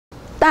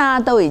大家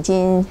都已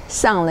经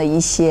上了一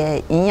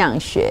些营养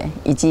学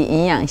以及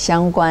营养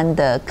相关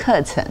的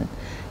课程，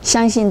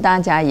相信大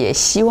家也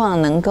希望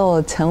能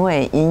够成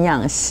为营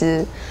养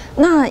师。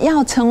那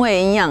要成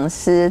为营养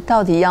师，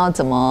到底要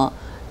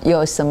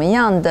有什么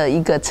样的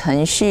一个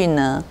程序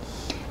呢？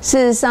事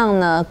实上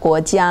呢，国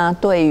家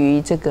对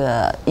于这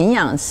个营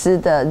养师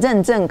的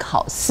认证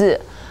考试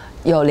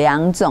有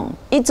2种，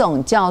一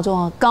种叫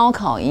做高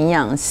考营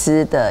养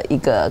师的一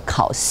个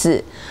考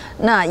试，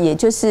那也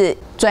就是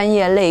专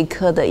业类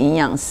科的营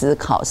养师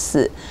考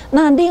试。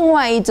那另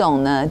外一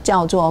种呢，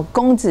叫做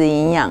公职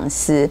营养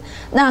师。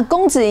那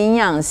公职营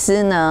养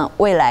师呢，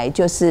未来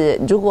就是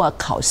如果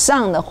考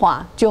上的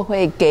话，就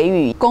会给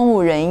予公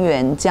务人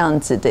员这样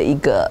子的一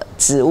个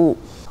职务。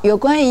有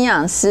关营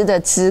养师的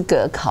资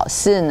格考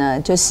试呢，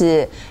就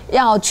是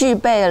要具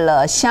备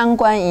了相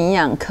关营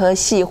养科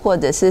系或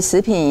者是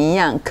食品营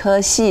养科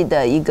系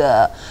的一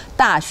个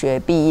大学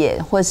毕业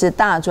或是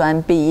大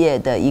专毕业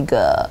的一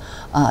个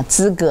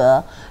资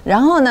格，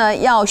然后呢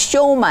要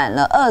修满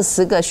了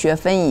20个学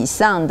分以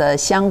上的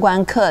相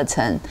关课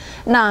程。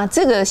那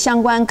这个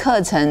相关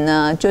课程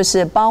呢，就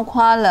是包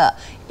括了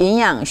营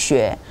养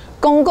学、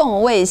公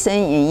共卫生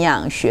营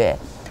养学，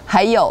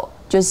还有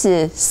就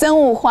是生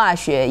物化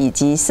学以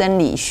及生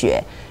理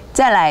学，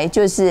再来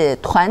就是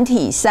团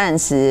体膳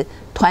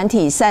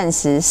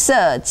食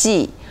设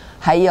计，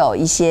还有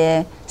一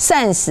些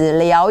膳食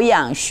疗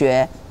养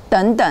学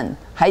等等，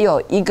还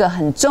有一个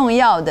很重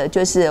要的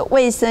就是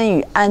卫生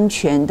与安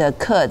全的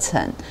课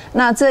程。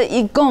那这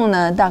一共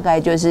呢，大概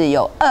就是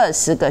有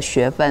20个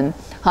学分。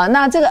好，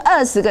那这个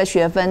20个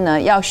学分呢，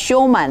要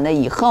修满了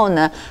以后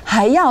呢，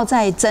还要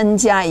再增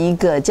加一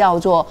个叫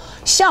做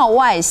校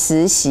外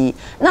实习。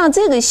那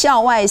这个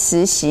校外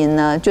实习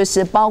呢，就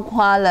是包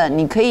括了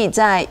你可以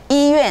在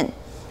医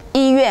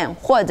院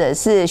或者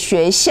是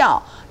学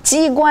校、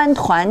机关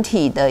团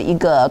体的一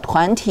个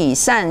团体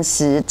膳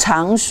食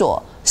场所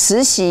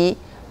实习，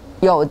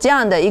有这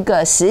样的一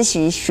个实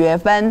习学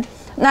分。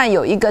那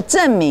有一个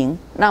证明，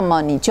那么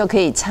你就可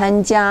以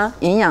参加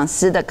营养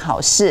师的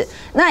考试。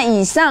那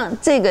以上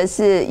这个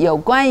是有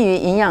关于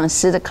营养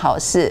师的考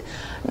试。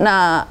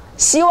那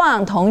希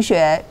望同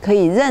学可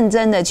以认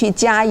真的去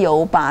加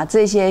油，把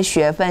这些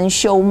学分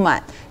修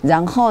满，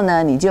然后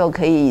呢，你就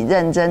可以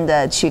认真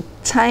的去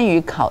参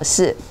与考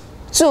试。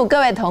祝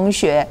各位同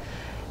学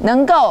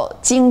能够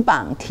金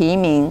榜题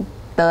名，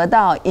得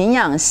到营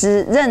养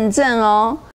师认证哦。